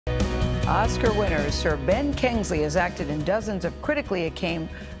Oscar winner Sir Ben Kingsley has acted in dozens of critically acclaimed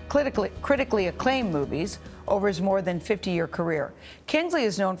movies over his more than 50-year career. Kingsley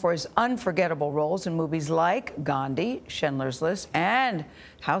is known for his unforgettable roles in movies like Gandhi, Schindler's List, and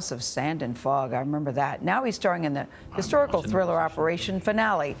House of Sand and Fog. I remember that. Now he's starring in the historical thriller Operation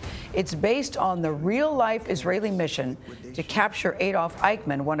Finale. It's based on the real-life Israeli mission to capture Adolf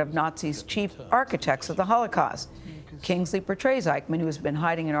Eichmann, one of Nazis' chief architects of the Holocaust. Kingsley portrays Eichmann, who has been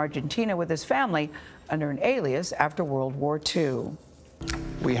hiding in Argentina with his family under an alias after World War II.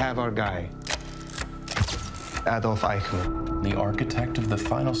 We have our guy, Adolf Eichmann. The architect of the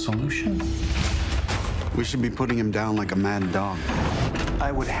final solution? We should be putting him down like a mad dog.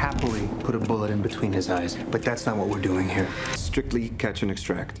 I would happily put a bullet in between his eyes, but that's not what we're doing here. Strictly catch and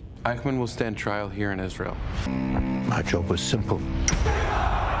extract. Eichmann will stand trial here in Israel. My job was simple.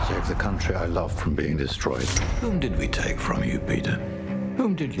 Save the country I love from being destroyed. Whom did we take from you, Peter?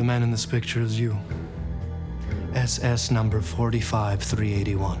 Whom did you? The man in this picture is you. SS number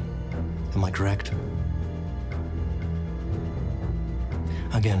 45381. Am I correct?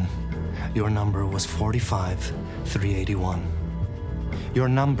 Again, your number was 45381. Your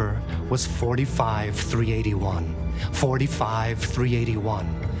number was 45381. 45381.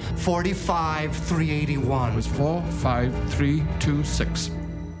 45381. It was 45326.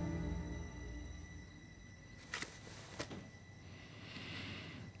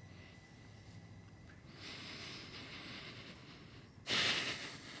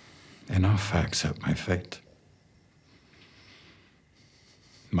 Enough, I accept my fate.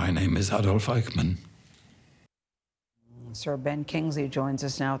 My name is Adolf Eichmann. Sir Ben Kingsley joins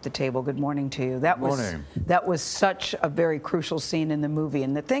us now at the table. Good morning to you. That was such a very crucial scene in the movie.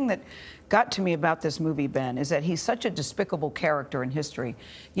 And the thing that got to me about this movie, Ben, is that he's such a despicable character in history.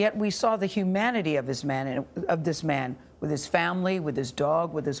 Yet we saw the humanity of this man with his family, with his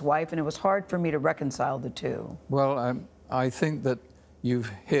dog, with his wife, and it was hard for me to reconcile the two. Well, I think that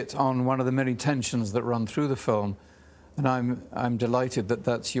you've hit on one of the many tensions that run through the film, and I'm delighted that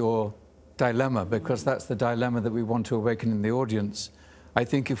that's your dilemma, because that's the dilemma that we want to awaken in the audience. I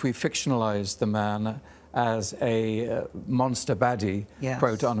think if we fictionalize the man as a monster baddie, yes,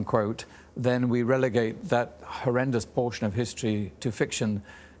 quote unquote, then we relegate that horrendous portion of history to fiction,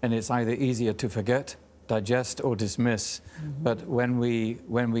 and it's either easier to forget, digest, or dismiss. Mm-hmm. But when we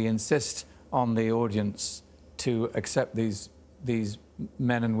insist on the audience to accept these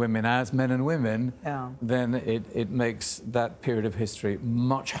men and women as men and women, yeah, then it makes that period of history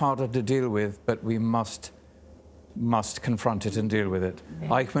much harder to deal with, but we must confront it and deal with it. Yeah.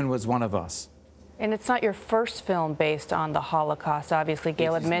 Eichmann was one of us. And it's not your first film based on the Holocaust. Obviously,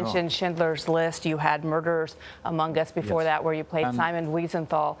 Gayle had mentioned Schindler's List. You had Murderers Among Us before, yes, that, where you played Simon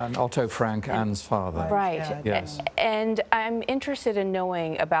Wiesenthal. And Otto Frank, Anne's father. Right. Yeah. Yes. And I'm interested in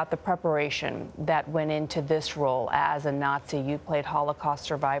knowing about the preparation that went into this role as a Nazi. You played Holocaust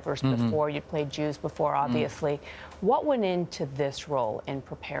survivors before. You played Jews before, obviously. What went into this role in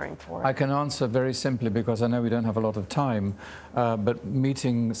preparing for it? I can answer very simply, because I know we don't have a lot of time, but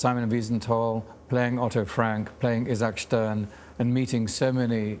meeting Simon Wiesenthal, playing Otto Frank, playing Isaac Stern, and meeting so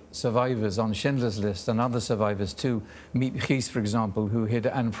many survivors on Schindler's List and other survivors too. Meet Gies, for example, who hid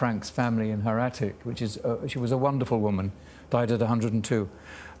Anne Frank's family in her attic, which is, she was a wonderful woman, died at 102.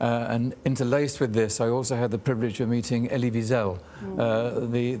 And interlaced with this, I also had the privilege of meeting Elie Wiesel,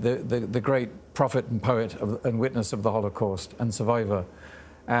 the great prophet and poet and witness of the Holocaust and survivor.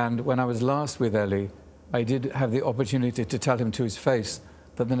 And when I was last with Elie, I did have the opportunity to tell him to his face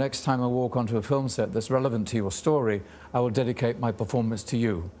that the next time I walk onto a film set that's relevant to your story, I will dedicate my performance to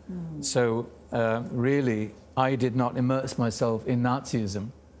you. So really, I did not immerse myself in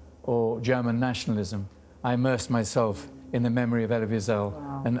Nazism or German nationalism. I immersed myself in the memory of Elie Wiesel.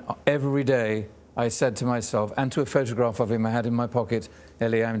 Wow. And every day I said to myself, and to a photograph of him I had in my pocket,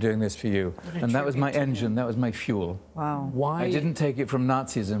 Elie, I'm doing this for you. And that was my engine, that was my fuel. Wow. Why? I didn't take it from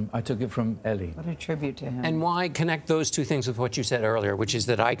Nazism, I took it from Elie. What a tribute to him. And why connect those two things with what you said earlier, which is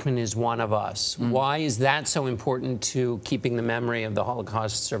that Eichmann is one of us? Why is that so important to keeping the memory of the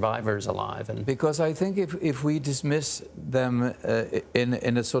Holocaust survivors alive? And because I think if we dismiss them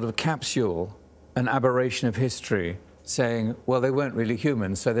in a sort of capsule, an aberration of history, saying, well, they weren't really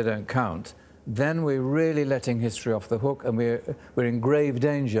human, so they don't count, then we're really letting history off the hook, and we're in grave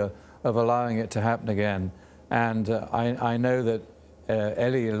danger of allowing it to happen again. And I know that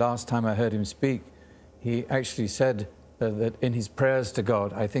Elie, last time I heard him speak, he actually said that in his prayers to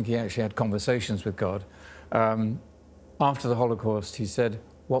God, I think he actually had conversations with God, after the Holocaust, he said,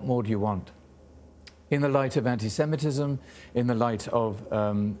 what more do you want? In the light of anti-Semitism, in the light of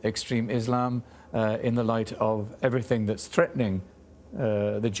extreme Islam, in the light of everything that's threatening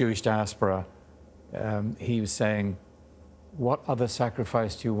the Jewish diaspora, he was saying, what other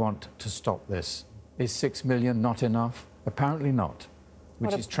sacrifice do you want to stop this? Is 6 million not enough? Apparently not,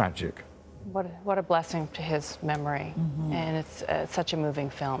 which is tragic. What a blessing to his memory. And it's such a moving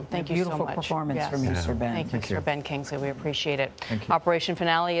film. Thank you so much. Beautiful performance from you, Sir Ben. Thank you, Sir Ben Kingsley. We appreciate it. Thank you. Operation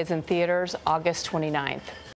Finale is in theaters August 29th.